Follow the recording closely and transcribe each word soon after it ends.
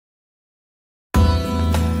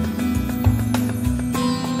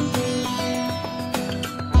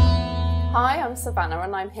I'm Savannah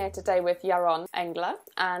and I'm here today with Yaron Engler,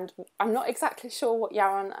 and I'm not exactly sure what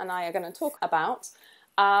Yaron and I are going to talk about,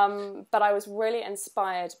 but I was really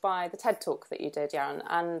inspired by the TED Talk that you did, Yaron,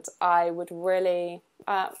 and I would really,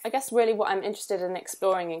 really what I'm interested in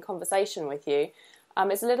exploring in conversation with you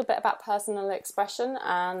is a little bit about personal expression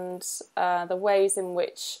and the ways in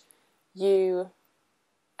which you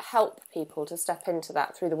help people to step into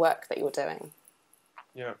that through the work that you're doing.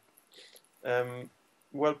 Yeah.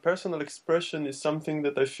 Well, personal expression is something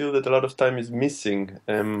that I feel that a lot of time is missing,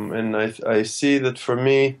 and I see that for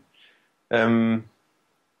me,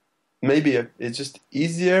 maybe it's just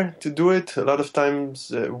easier to do it. A lot of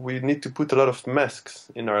times we need to put a lot of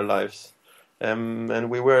masks in our lives, and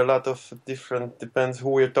we wear a lot of different, depends who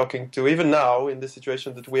we're talking to. Even now, in the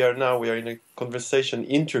situation that we are now, we are in a conversation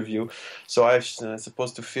interview, so I'm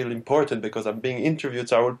supposed to feel important because I'm being interviewed,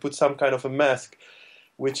 so I will put some kind of a mask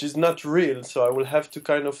which is not real, so I will have to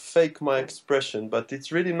kind of fake my expression. But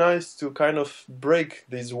it's really nice to kind of break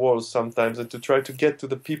these walls sometimes and to try to get to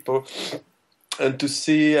the people and to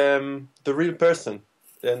see the real person.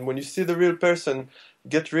 And when you see the real person,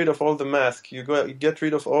 get rid of all the mask, you get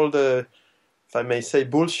rid of all the, if I may say,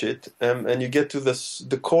 bullshit, and you get to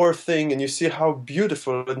the core thing and you see how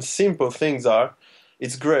beautiful and simple things are.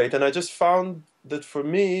 It's great. And I just found that for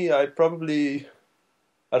me,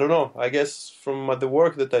 I don't know, I guess from the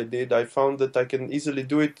work that I did, I found that I can easily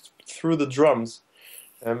do it through the drums,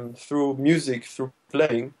 through music, through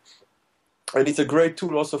playing. And it's a great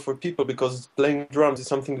tool also for people because playing drums is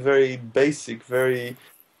something very basic, very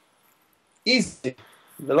easy.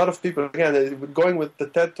 A lot of people, again, going with the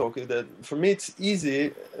TED Talk, for me it's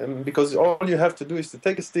easy because all you have to do is to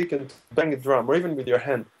take a stick and bang a drum, or even with your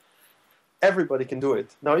hand. Everybody can do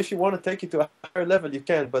it. Now, if you want to take it to a higher level, you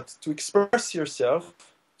can, but to express yourself,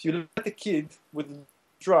 if you let a kid with a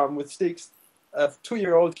drum, with sticks, a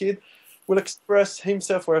 2-year-old kid will express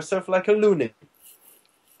himself or herself like a loony.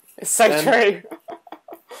 It's so true.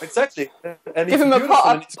 Exactly. And give them a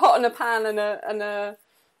pot and a pan and a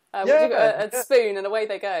spoon, and away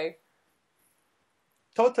they go.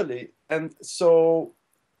 Totally. And so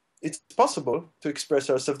it's possible to express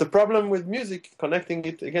ourselves. The problem with music, connecting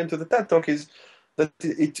it again to the TED Talk, is that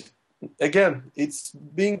it's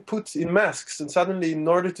being put in masks, and suddenly in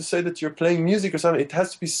order to say that you're playing music or something, it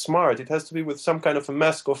has to be smart, it has to be with some kind of a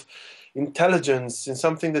mask of intelligence and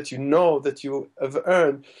something that you know that you have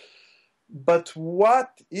earned. But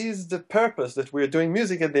what is the purpose that we're doing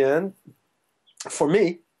music at the end? For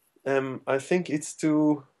me, I think it's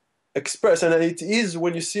to express, and it is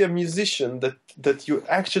when you see a musician that you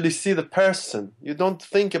actually see the person. You don't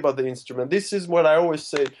think about the instrument. This is what I always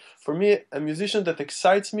say. For me, a musician that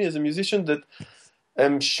excites me is a musician that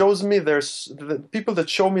shows me the people that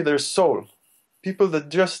show me their soul. People that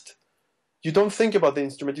just, you don't think about the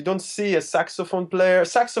instrument. You don't see a saxophone player.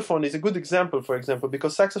 Saxophone is a good example, for example,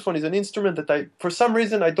 because saxophone is an instrument that for some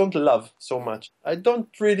reason, I don't love so much. I don't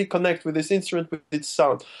really connect with this instrument, with its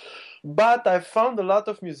sound. But I found a lot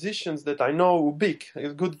of musicians that I know, big, a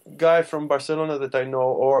good guy from Barcelona that I know,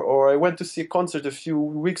 or I went to see a concert a few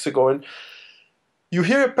weeks ago, and you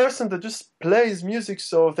hear a person that just plays music,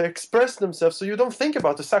 so they express themselves, so you don't think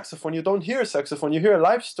about the saxophone, you don't hear a saxophone, you hear a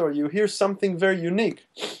life story, you hear something very unique.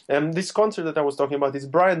 And this concert that I was talking about is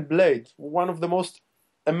Brian Blade, one of the most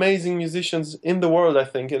amazing musicians in the world, I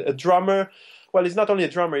think. A drummer, well, he's not only a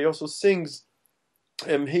drummer, he also sings.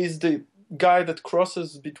 He's the guy that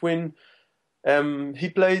crosses between, he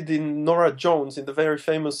played in Norah Jones, in the very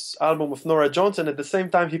famous album of Norah Jones, and at the same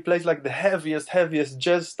time he plays like the heaviest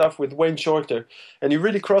jazz stuff with Wayne Shorter, and he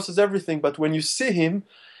really crosses everything. But when you see him,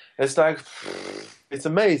 it's like, it's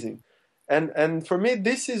amazing. And for me,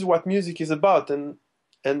 this is what music is about, and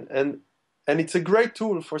it's a great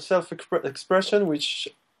tool for self-expression, which,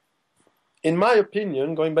 in my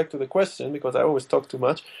opinion, going back to the question, because I always talk too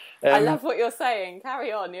much. I love what you're saying.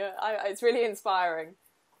 Carry on. It's really inspiring.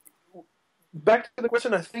 Back to the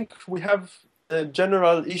question, I think we have a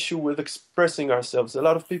general issue with expressing ourselves. A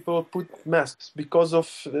lot of people put masks because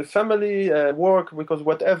of the family, work, because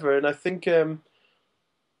whatever. And I think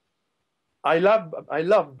I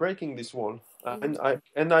love breaking this wall. And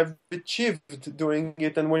I've achieved doing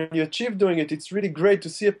it. And when you achieve doing it, it's really great to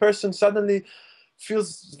see a person suddenly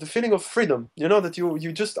feels the feeling of freedom. You know, that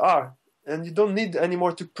you just are. And you don't need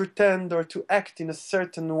anymore to pretend or to act in a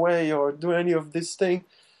certain way or do any of this thing.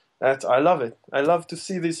 I love it. I love to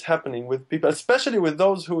see this happening with people, especially with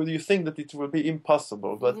those who you think that it will be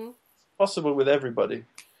impossible, but it's possible with everybody.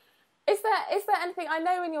 Is there anything, I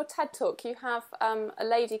know in your TED Talk you have a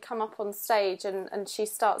lady come up on stage and she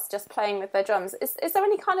starts just playing with their drums. Is there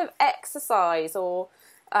any kind of exercise or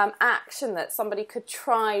action that somebody could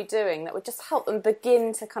try doing that would just help them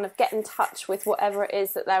begin to kind of get in touch with whatever it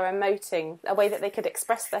is that they're emoting, a way that they could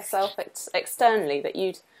express themselves externally that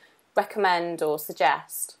you'd recommend or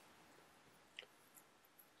suggest?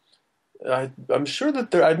 I'm sure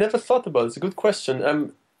that I never thought about it. It's a good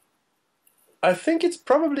question. I think it's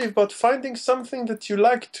probably about finding something that you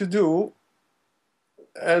like to do,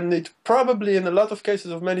 and it probably, in a lot of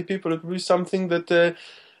cases of many people, it will be something that,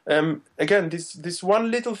 again, this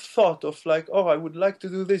one little thought of like, oh, I would like to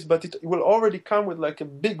do this, but it will already come with like a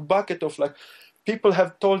big bucket of like, people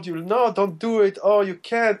have told you, no, don't do it, oh, you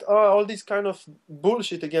can't, oh, all this kind of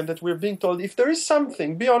bullshit again that we're being told. If there is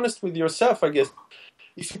something, be honest with yourself, I guess.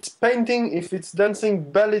 If it's painting, if it's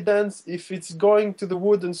dancing belly dance, if it's going to the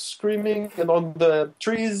wood and screaming and on the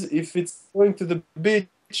trees, if it's going to the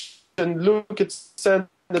beach and look at sand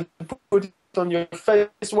and put it on your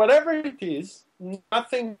face, whatever it is,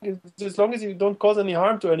 nothing, as long as you don't cause any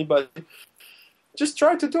harm to anybody, just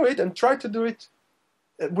try to do it, and try to do it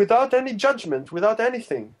without any judgment, without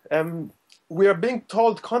anything. We are being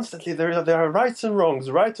told constantly there are rights and wrongs.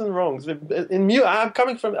 I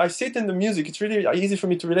see it in the music. It's really easy for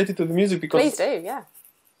me to relate it to the music because please do, yeah.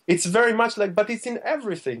 It's very much like, but it's in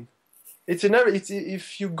everything. It's in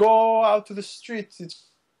if you go out to the streets,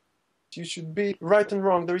 you should be right and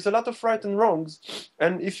wrong. There is a lot of right and wrongs,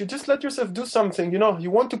 and if you just let yourself do something,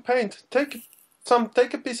 you want to paint, take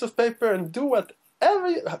a piece of paper and do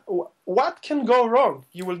what can go wrong?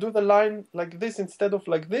 You will do the line like this instead of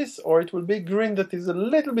like this, or it will be green that is a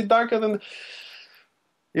little bit darker than,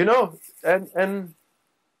 and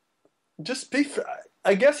just be.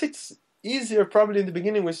 I guess it's easier probably in the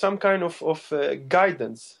beginning with some kind of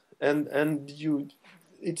guidance, and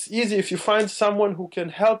it's easy if you find someone who can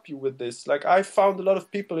help you with this. Like I found a lot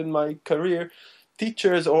of people in my career,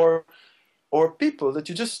 teachers or people that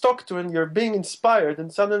you just talk to and you're being inspired,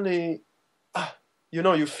 and suddenly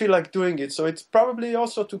you feel like doing it. So it's probably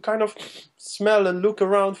also to kind of smell and look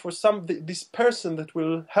around for this person that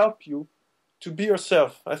will help you to be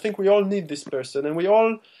yourself. I think we all need this person, and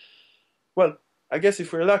well, I guess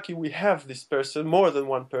if we're lucky, we have this person, more than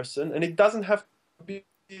one person, and it doesn't have to be,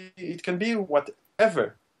 it can be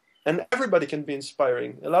whatever, and everybody can be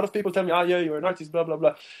inspiring. A lot of people tell me, yeah, you're an artist, blah, blah,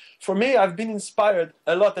 blah. For me, I've been inspired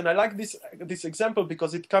a lot, and I like this example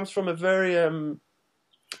because it comes from a very,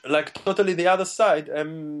 like totally the other side.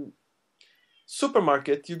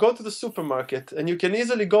 Supermarket. You go to the supermarket and you can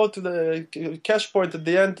easily go to the cash point at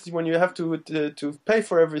the end when you have to pay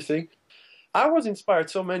for everything. I was inspired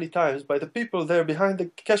so many times by the people there behind the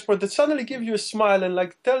cash point that suddenly give you a smile and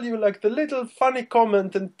like tell you like the little funny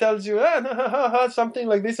comment and tells you something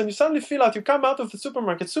like this, and you suddenly feel you come out of the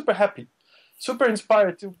supermarket super happy, super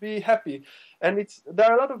inspired to be happy. And there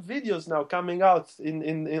are a lot of videos now coming out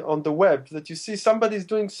on the web that you see somebody's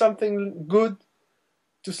doing something good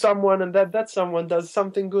to someone, and that someone does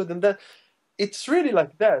something good, and that it's really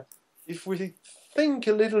like that. If we think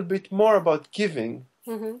a little bit more about giving,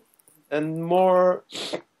 mm-hmm. and more,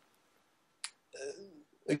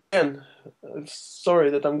 again,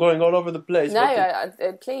 sorry that I'm going all over the place. No,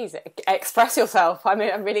 please express yourself.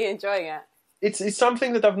 I'm really enjoying it. It's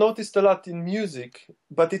something that I've noticed a lot in music,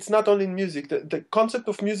 but it's not only in music. The concept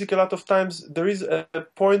of music, a lot of times, there is a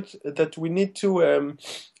point that we need to,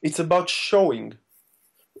 it's about showing.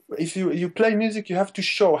 If you play music, you have to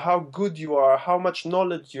show how good you are, how much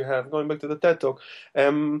knowledge you have, going back to the TED Talk,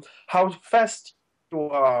 how fast you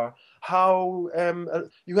are, how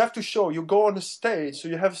you have to show. You go on a stage, so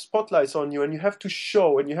you have spotlights on you, and you have to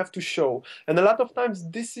show, and you have to show. And a lot of times,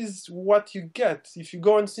 this is what you get. If you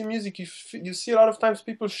go and see music, you see a lot of times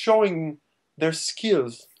people showing their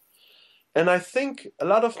skills. And I think a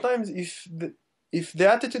lot of times, if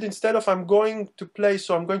the attitude, instead of I'm going to play,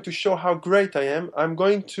 so I'm going to show how great I am, I'm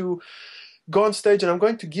going to go on stage and I'm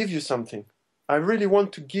going to give you something. I really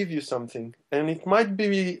want to give you something. And it might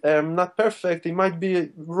be not perfect, it might be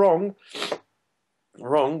wrong,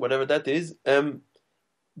 whatever that is.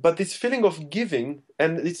 But this feeling of giving,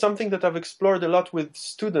 and it's something that I've explored a lot with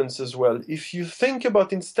students as well. If you think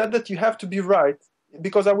about, instead that you have to be right,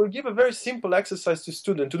 because I will give a very simple exercise to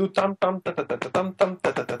students to do tam tam ta ta ta ta tam tam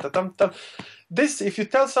ta ta ta ta tam tam. This, if you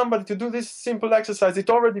tell somebody to do this simple exercise, it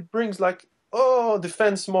already brings like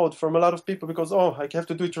defense mode from a lot of people, because I have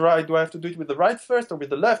to do it right. Do I have to do it with the right first or with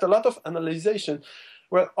the left? A lot of analyzation.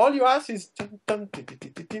 Well, all you ask is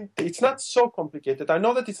it's not so complicated. I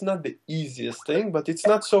know that it's not the easiest thing, but it's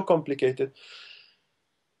not so complicated.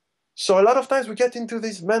 So a lot of times we get into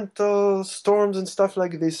these mental storms and stuff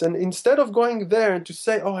like this, and instead of going there and to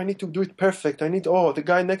say, I need to do it perfect, I need, the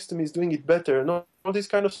guy next to me is doing it better, and all this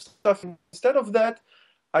kind of stuff, instead of that,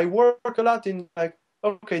 I work a lot in like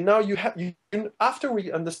okay, now after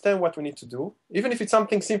we understand what we need to do, even if it's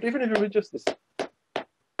something simple, even if it's just this,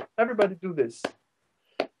 everybody do this.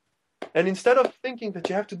 And instead of thinking that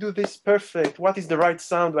you have to do this perfect, what is the right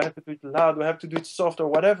sound? Do I have to do it loud? Do I have to do it soft or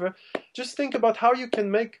whatever? Just think about how you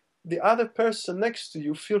can make the other person next to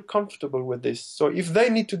you feel comfortable with this. So if they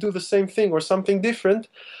need to do the same thing or something different,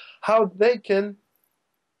 how they can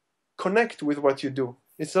connect with what you do.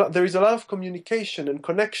 There is a lot of communication and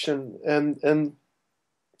connection, and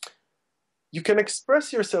you can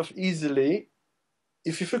express yourself easily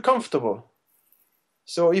if you feel comfortable.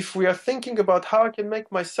 So if we are thinking about how I can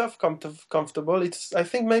make myself comfortable, I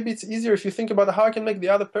think maybe it's easier if you think about how I can make the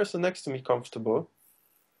other person next to me comfortable.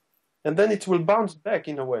 And then it will bounce back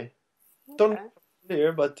in a way. Okay. Don't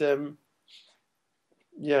clear, but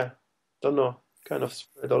yeah, don't know. Kind of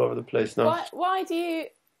spread all over the place now. Why do you,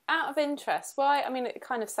 out of interest, I mean, it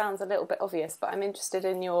kind of sounds a little bit obvious, but I'm interested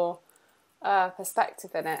in your perspective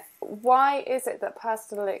in it. Why is it that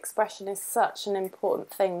personal expression is such an important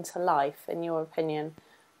thing to life, in your opinion?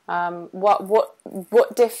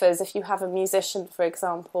 What differs if you have a musician, for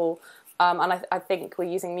example, and I think we're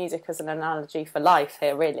using music as an analogy for life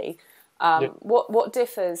here, really. What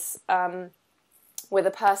differs with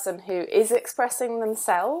a person who is expressing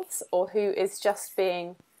themselves or who is just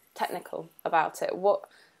being technical about it?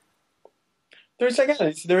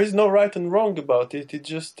 There is no right and wrong about it. It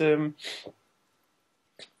just, I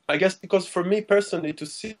guess, because for me personally, to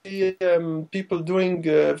see people doing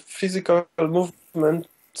physical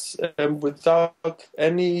movements without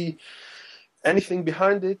anything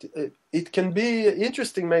behind it, it can be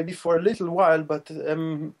interesting maybe for a little while. But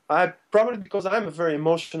because I'm a very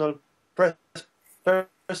emotional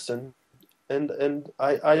person, and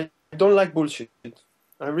I don't like bullshit.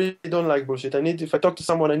 I really don't like bullshit. If I talk to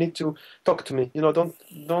someone, I need to talk to me. Don't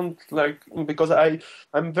because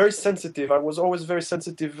I'm very sensitive. I was always very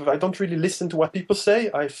sensitive. I don't really listen to what people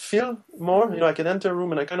say. I feel more. I can enter a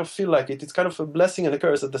room and I kind of feel like it. It's kind of a blessing and a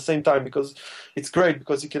curse at the same time, because it's great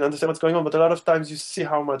because you can understand what's going on. But a lot of times you see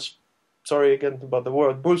how much, sorry again about the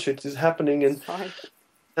word, bullshit is happening, and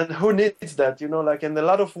who needs that? And a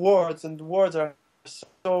lot of words, and the words are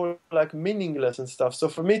so meaningless and stuff. So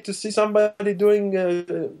for me to see somebody doing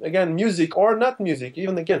again music or not music,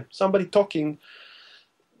 even again somebody talking,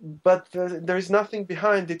 but there is nothing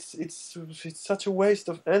behind, it's such a waste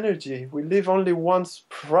of energy. We live only once,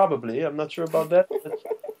 probably. I'm not sure about that.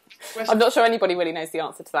 I'm not sure anybody really knows the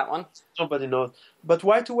answer to that one. Nobody knows. But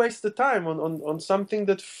why to waste the time on something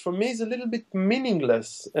that for me is a little bit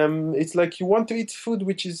meaningless? It's like you want to eat food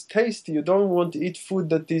which is tasty. You don't want to eat food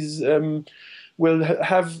that is will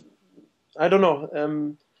have, I don't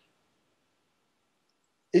know.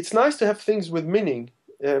 It's nice to have things with meaning.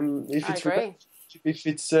 If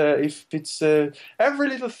it's every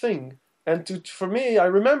little thing. And for me, I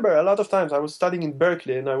remember a lot of times I was studying in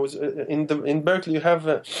Berkeley, and I was in Berkeley. You have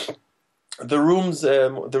the rooms,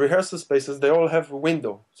 the rehearsal spaces. They all have a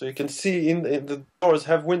window, so you can see in the doors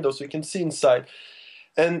have windows, so you can see inside.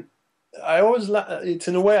 And I always, it's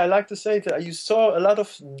in a way I like to say that you saw a lot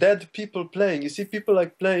of dead people playing. You see people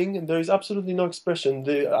playing, and there is absolutely no expression.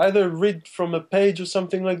 They either read from a page or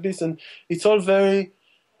something like this, and it's all very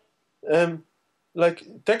the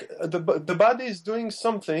body is doing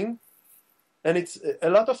something, and it's a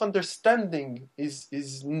lot of understanding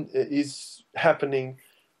is happening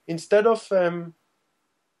instead of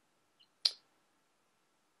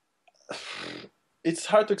it's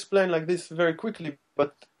hard to explain like this very quickly,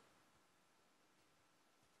 but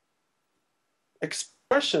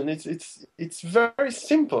expression, it's very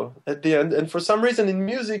simple at the end, and for some reason in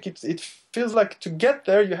music it feels like to get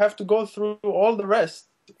there you have to go through all the rest.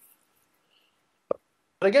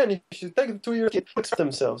 But again, if you take the 2-year-old kid to express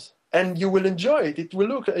themselves, and you will enjoy it,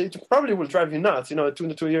 it probably will drive you nuts, a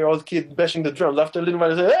 2-year-old kid bashing the drums. After a little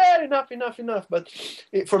while, you say, hey, enough. But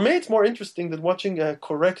for me, it's more interesting than watching a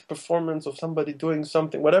correct performance of somebody doing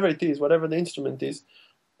something, whatever it is, whatever the instrument is,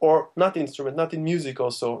 or not instrument, not in music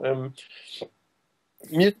also.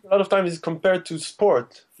 Music a lot of times is compared to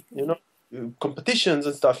sport, competitions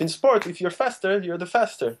and stuff. In sport, if you're faster, you're the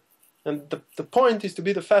faster. And the point is to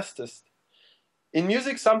be the fastest. In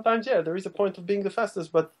music, sometimes, there is a point of being the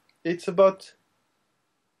fastest, but it's about,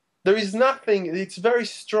 there is nothing, it's very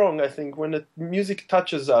strong, I think, when the music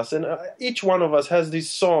touches us. And each one of us has this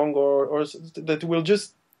song or that will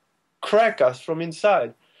just crack us from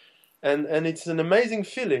inside. And it's an amazing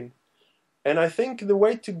feeling. And I think the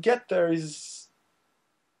way to get there is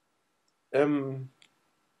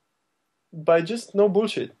by just no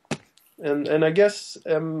bullshit. And I guess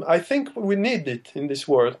I think we need it in this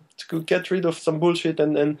world to get rid of some bullshit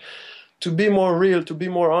and to be more real, to be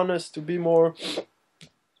more honest, to be more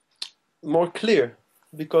more clear,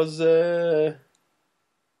 because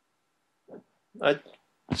I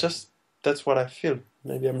just, that's what I feel.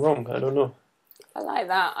 Maybe I'm wrong. I don't know. I like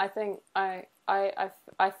that. I think I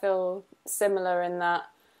feel similar in that,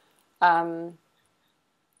 um,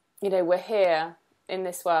 we're here in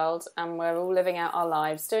this world and we're all living out our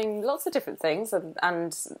lives, doing lots of different things,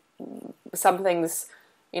 and some things,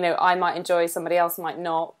 I might enjoy, somebody else might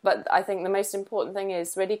not. But I think the most important thing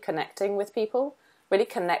is really connecting with people, really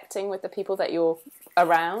connecting with the people that you're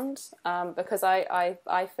around, because I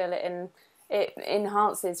feel it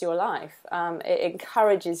enhances your life. It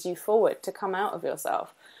encourages you forward to come out of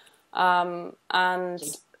yourself. And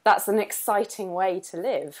that's an exciting way to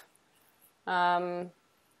live. And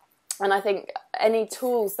I think any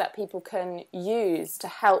tools that people can use to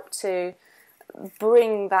help to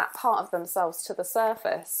bring that part of themselves to the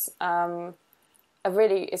surface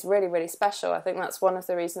is really, really special. I think that's one of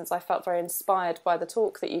the reasons I felt very inspired by the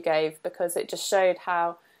talk that you gave, because it just showed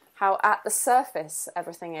how at the surface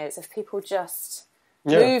everything is, if people just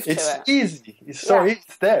move to it. It's easy. It's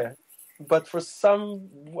it's there. But for some,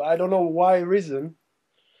 I don't know why reason,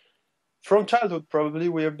 from childhood probably,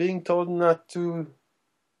 we are being told not to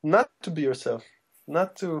be yourself,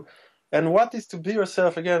 not to. And what is to be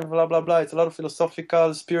yourself, again, blah, blah, blah. It's a lot of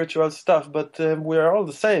philosophical, spiritual stuff, but we are all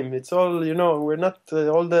the same. It's all, we're not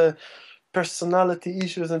all the personality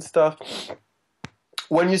issues and stuff.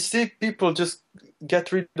 When you see people just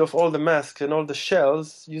get rid of all the masks and all the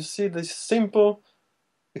shells, you see this simple,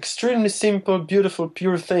 extremely simple, beautiful,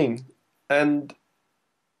 pure thing. And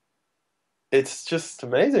it's just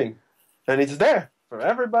amazing. And it's there for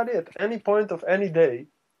everybody at any point of any day.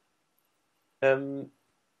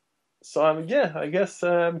 So I guess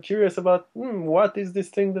I'm curious about what is this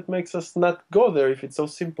thing that makes us not go there if it's so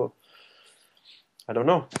simple. I don't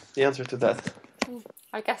know the answer to that.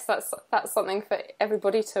 I guess that's something for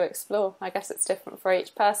everybody to explore. I guess it's different for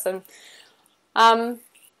each person.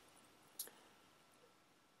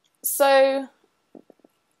 So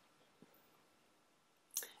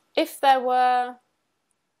if there were,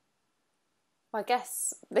 I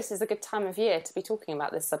guess this is a good time of year to be talking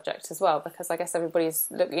about this subject as well, because I guess everybody's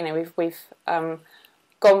we've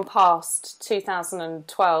gone past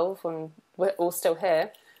 2012 and we're all still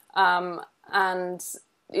here, and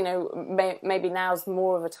maybe now's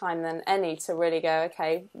more of a time than any to really go,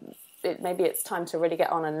 okay, maybe it's time to really get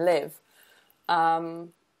on and live,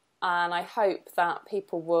 and I hope that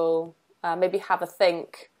people will maybe have a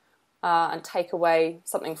think. And take away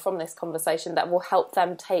something from this conversation that will help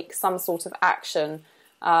them take some sort of action,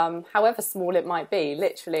 however small it might be,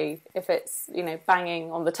 literally, if it's,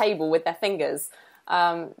 banging on the table with their fingers,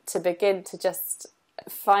 to begin to just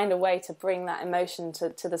find a way to bring that emotion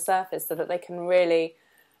to the surface so that they can really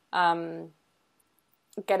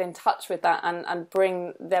get in touch with that and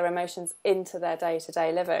bring their emotions into their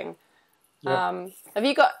day-to-day living. Yeah. Have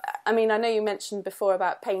you got, I know you mentioned before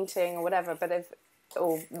about painting or whatever, but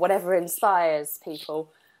or whatever inspires people.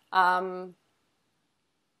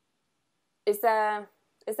 Is there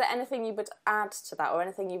anything you would add to that, or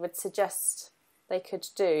anything you would suggest they could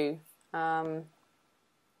do? There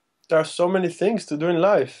are so many things to do in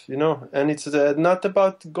life, and it's not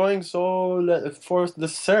about going so for the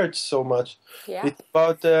search so much. Yeah. It's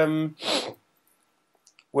about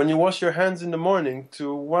when you wash your hands in the morning,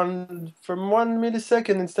 from 1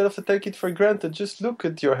 millisecond, instead of to take it for granted, just look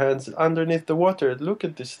at your hands underneath the water. Look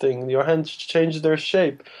at this thing. Your hands change their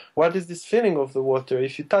shape. What is this feeling of the water?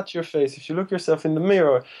 If you touch your face, if you look yourself in the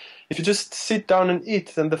mirror, if you just sit down and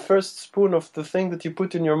eat, and the first spoon of the thing that you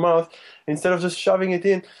put in your mouth, instead of just shoving it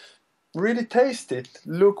in, really taste it.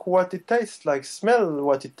 Look what it tastes like. Smell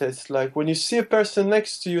what it tastes like. When you see a person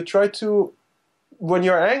next to you, try to, when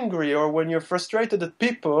you're angry or when you're frustrated at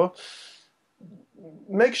people,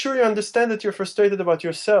 make sure you understand that you're frustrated about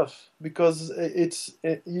yourself, because it's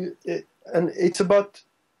about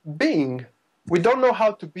being. We don't know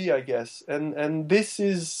how to be, I guess, and this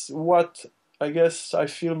is what I guess I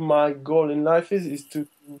feel my goal in life is to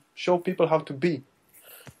show people how to be.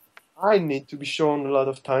 I need to be shown a lot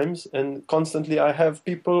of times, and constantly I have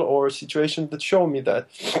people or situations that show me that.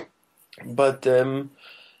 But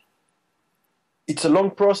it's a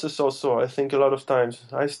long process also, I think, a lot of times.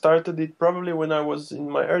 I started it probably when I was in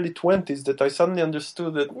my early 20s, that I suddenly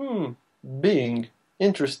understood that, being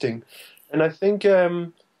interesting. And I think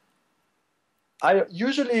I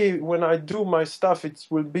usually, when I do my stuff, it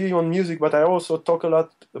will be on music, but I also talk a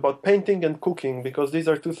lot about painting and cooking, because these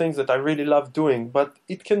are two things that I really love doing. But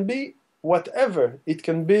it can be whatever. It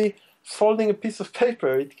can be folding a piece of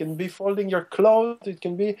paper. It can be folding your clothes. It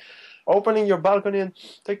can be opening your balcony and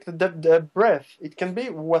take the breath. It can be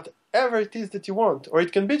whatever it is that you want. Or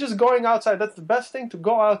it can be just going outside. That's the best thing, to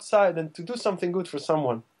go outside and to do something good for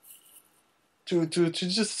someone. To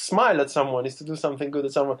just smile at someone is to do something good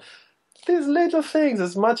at someone. These little things,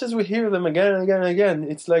 as much as we hear them again and again and again,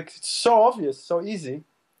 it's like it's so obvious, so easy.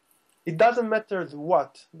 It doesn't matter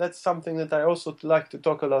what. That's something that I also like to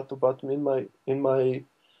talk a lot about in my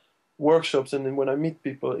workshops and when I meet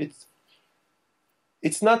people.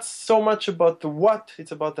 It's not so much about the what,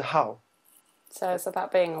 it's about the how. So it's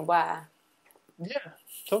about being aware. Yeah,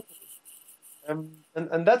 totally.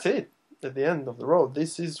 And that's it. At the end of the road,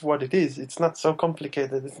 this is what it is. It's not so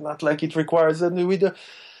complicated. It's not like it requires, and we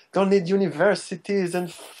don't need universities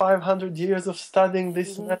and 500 years of studying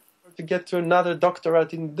this to get to another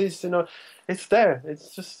doctorate in this. It's there.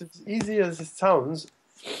 It's just as easy as it sounds.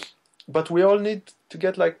 But we all need to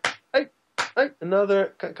get like, hey,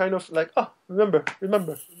 another kind of like, remember.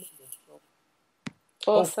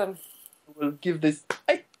 Awesome. We'll give this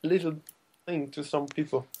little thing to some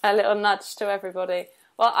people. A little nudge to everybody.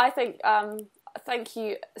 Well, I think, thank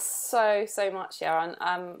you so much, Yaron.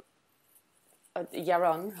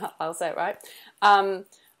 Yaron, I'll say it right. I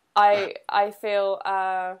feel,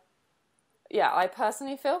 I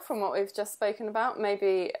personally feel from what we've just spoken about,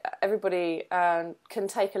 maybe everybody can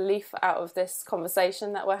take a leaf out of this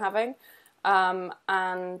conversation that we're having, and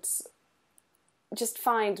just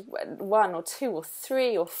find 1 or 2 or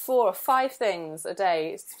 3 or 4 or 5 things a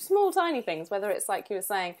day, small tiny things, whether it's like you were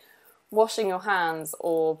saying, washing your hands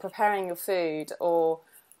or preparing your food or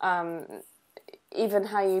even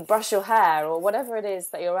how you brush your hair or whatever it is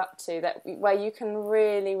that you're up to, where you can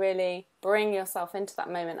really, really bring yourself into that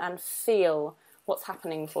moment and feel what's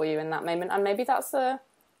happening for you in that moment. And maybe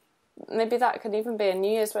maybe that could even be a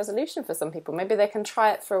New Year's resolution for some people. Maybe they can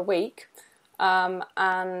try it for a week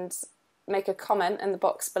and make a comment in the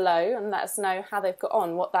box below and let us know how they've got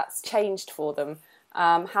on, what that's changed for them,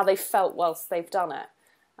 how they felt whilst they've done it.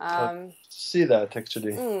 See that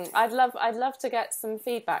actually. I'd love to get some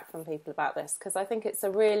feedback from people about this, because I think it's a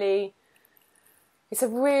really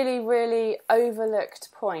really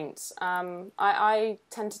overlooked point. I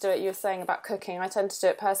tend to do it. You were saying about cooking. I tend to do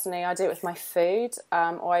it personally. I do it with my food,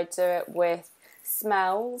 or I do it with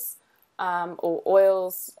smells, or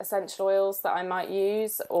oils, essential oils that I might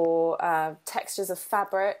use, or textures of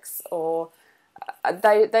fabrics, or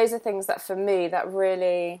those are things that for me that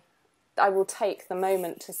really. I will take the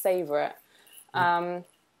moment to savour it. I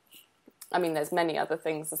mean, there's many other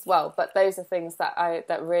things as well, but those are things that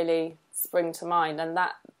really spring to mind, and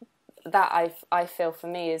that I feel for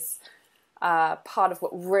me is part of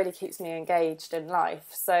what really keeps me engaged in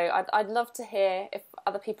life. So I'd love to hear if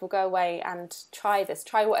other people go away and try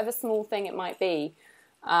whatever small thing it might be,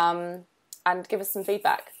 and give us some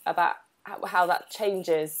feedback about how that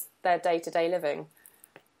changes their day-to-day living.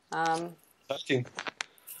 Thank you.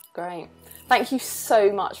 Great. Thank you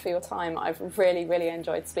so much for your time. I've really, really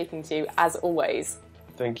enjoyed speaking to you, as always.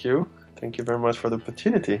 Thank you. Thank you very much for the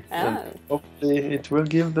opportunity. Yeah. And hopefully it will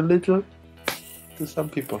give the little to some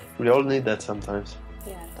people. We all need that sometimes.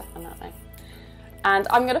 Yeah, definitely. And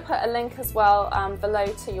I'm going to put a link as well below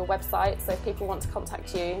to your website, so if people want to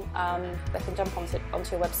contact you, they can jump onto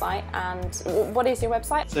your website. And what is your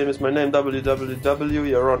website? Same as my name,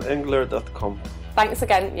 www.yaronengler.com. Thanks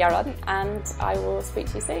again, Yaron, and I will speak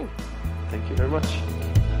to you soon. Thank you very much.